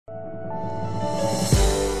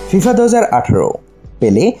FIFA 2018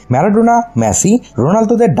 পেলে, Maradona, Messi,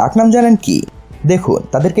 রোনালদোদের ডাকনাম জানেন কি? দেখুন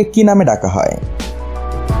তাদেরকে কি নামে ডাকা হয়।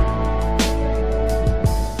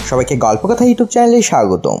 সবাইকে গল্পকথা ইউটিউব চ্যানেলে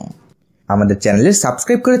স্বাগতম। আমাদের চ্যানেলে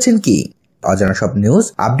সাবস্ক্রাইব করেছেন কি? অজানা সব নিউজ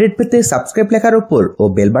আপডেট পেতে সাবস্ক্রাইব লেখার উপর ও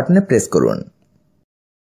বেল বাটনে প্রেস করুন।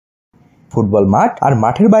 ফুটবল মাঠ আর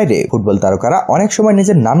মাঠের বাইরে ফুটবল তারকারা অনেক সময়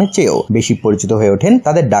নিজের নামের চেয়েও বেশি পরিচিত হয়ে ওঠেন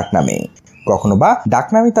তাদের ডাকনামে। কখনো বা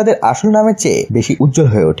ডাকনামে তাদের আসল নামের চেয়ে বেশি উজ্জ্বল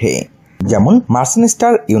হয়ে ওঠে। যেমন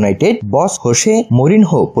ম্যানচেস্টার ইউনাইটেড বস হোসে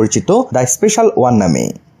মরিনহো পরিচিত দ্য স্পেশাল ওয়ান নামে।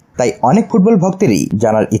 তাই অনেক ফুটবল ভক্তেরই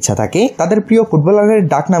জানার ইচ্ছা থাকে তাদের প্রিয় ফুটবলারের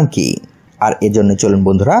ডাকনাম কি। আর এজন্য চলুন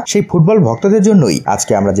বন্ধুরা, সেই ফুটবল ভক্তদের জন্যই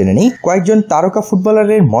আজকে আমরা জেনে নিই কয়েকজন তারকা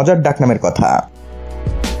ফুটবলারের মজার ডাকনামের কথা।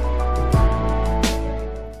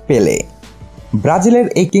 পেলে। ব্রাজিলের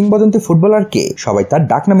এই কিংবদন্তি ফুটবলারকে সবাই তার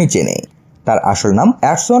ডাকনামে চেনে। তার আসল নাম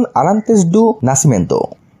এডসন আরান্তেস ডু নাসিমেন্তো।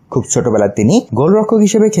 খুব ছোটবেলায় তিনি গোলরক্ষক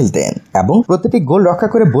হিসেবে খেলতেন এবং প্রতিটি গোল রক্ষা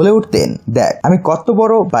করে বলে উঠতেন, দেখ আমি কত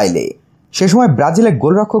বড় বাইলে। সে সময় ব্রাজিলের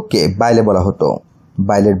গোলরক্ষককে বাইলে বলা হতো।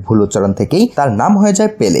 বাইলের ভুল উচ্চারণ থেকেই তার নাম হয়ে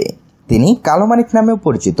যায় পেলে। তিনি কালো মানিক নামেও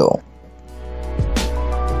পরিচিত।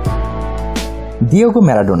 Diego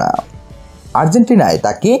Maradona. আর্জেন্টিনায়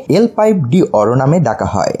তাকে এল পাইপ ডি অরো নামে ডাকা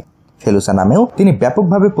হয়। ফেলুসা নামেও তিনি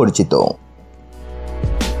ব্যাপকভাবে পরিচিত।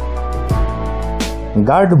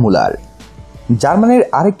 গার্ড মুলার। জার্মানির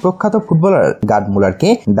আরেক প্রখ্যাত ফুটবলার গার্ড মুলারকে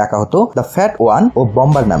ডাকা হতো the fat one O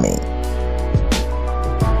bomber নামে।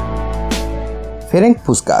 Ferenc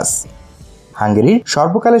Puskas. হাঙ্গেরির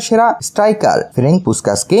সর্বকালের সেরা স্ট্রাইকার ফেরেঙ্ক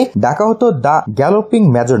পুস্কাসকে ডাকা হতো দ্য গ্যালোপিং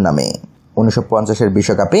মেজর নামে। 1950-এর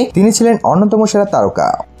বিশ্বকাপে তিনি ছিলেন অন্যতম সেরা তারকা।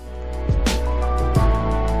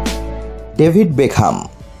 David Beckham.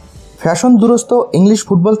 Fashion দুরস্ত English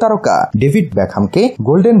football তারকা ডেভিড বেকহামকে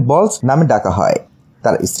গোল্ডেন বলস নামে ডাকা হয়।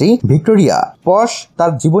 তার স্ত্রী ভিক্টোরিয়া পশ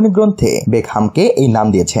তার জীবনী গ্রন্থে বেকহামকে এই নাম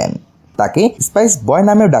দিয়েছেন। তাকে স্পাইস বয়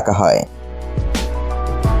নামেও ডাকা হয়।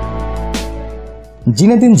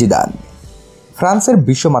 Zinedine Zidane. ফ্রান্সের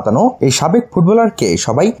বিশ্ব মাতানো এই সাবেক ফুটবলারকে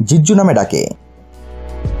সবাই জিজ্জু নামে ডাকে।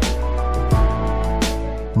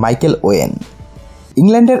 Michael when.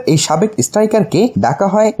 ইংল্যান্ডের এই সাবেক স্ট্রাইকারকে ডাকা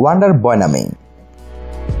হয় ওয়ান্ডার বয় নামে।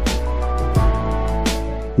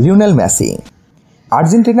 Lionel Messi.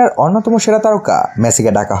 আর্জেন্টিনার অন্যতম সেরা তারকা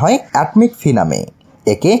মেসিকে ডাকা হয় অ্যাটমিক ফি নামে।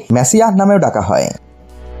 একে মেসিয়া নামেও ডাকা হয়।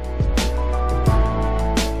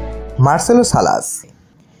 মার্সেলো সালাস।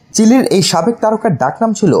 চিলির এই সাবেক তারকার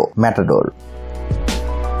ডাকনাম ছিল ম্যাটাডোর।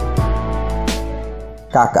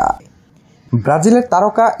 কাকা। ব্রাজিলের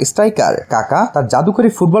তারকা স্ট্রাইকার কাকা তার জাদুকরী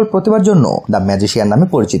ফুটবল প্রতিভার জন্য দ্য ম্যাজিশিয়ান নামে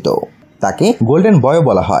পরিচিত। তাকে গোল্ডেন বয়ও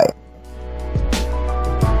বলা হয়।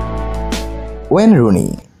 Wayne Rooney.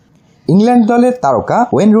 ইংল্যান্ড দলের তারকা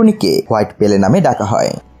ওয়েন রুনিকে হোয়াইট পেলে নামে ডাকা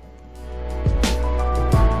হয়।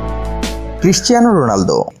 Cristiano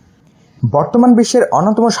Ronaldo. বর্তমান বিশ্বের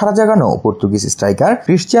অন্যতম সাড়া জাগানো Portuguese striker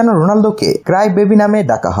Cristiano রোনালদোকে Cry baby নামে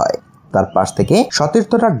ডাকা হয়। তার পাশ থেকে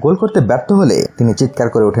সতীর্থরা গোল করতে ব্যর্থ হলে তিনি চিৎকার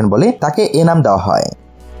করে ওঠেন বলে তাকে এ নাম দেওয়া হয়।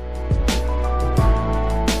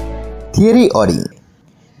 থিয়েরি অরি।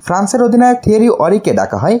 ফ্রান্সের অধিনায়ক থিয়েরি অরিকে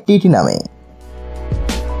ডাকা হয় টিটি নামে।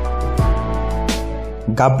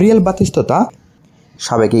 গাব্রিয়েল বাতিস্তুতা।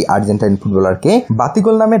 সাবেক এই আর্জেন্টাইন ফুটবলারকে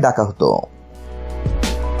বাতিগোল নামে ডাকা হতো।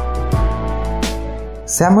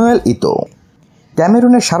 স্যামুয়েল ইতো।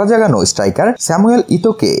 ক্যামেরুনের সারা জাগানো স্ট্রাইকার স্যামুয়েল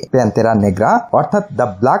ইতোকে প্যান্তেরা নেগ্রা অর্থাৎ দ্য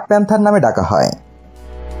ব্ল্যাক প্যান্থার নামে ডাকা হয়।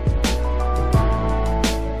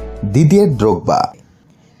 দিদিয়ে দ্রোগবা।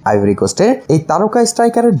 আইভরি কোস্টের এই তারকা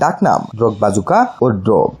স্ট্রাইকারের ডাকনাম দ্রোগবাজুকা ও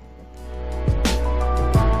ড্রোগ।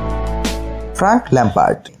 Frank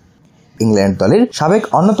Lampard. ইংল্যান্ড দলের সাবেক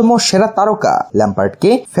অন্যতম সেরা তারকা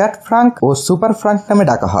ল্যাম্পার্ডকে ফ্যাট ফ্রাঙ্ক ও সুপার ফ্রাঙ্ক নামে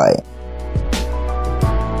ডাকা হয়।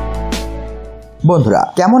 বন্ধুরা,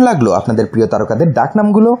 কেমন লাগলো আপনাদের প্রিয় তারকাদের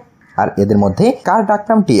ডাকনামগুলো? আর এদের মধ্যে কার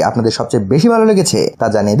ডাকনামটি আপনাদের সবচেয়ে বেশি ভালো লেগেছে তা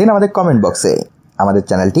জানিয়ে দিন আমাদের কমেন্ট বক্সে। আমাদের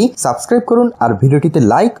চ্যানেলটি সাবস্ক্রাইব করুন আর ভিডিওটিতে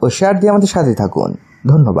লাইক ও শেয়ার দিয়ে আমাদের সাথে থাকুন।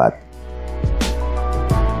 ধন্যবাদ।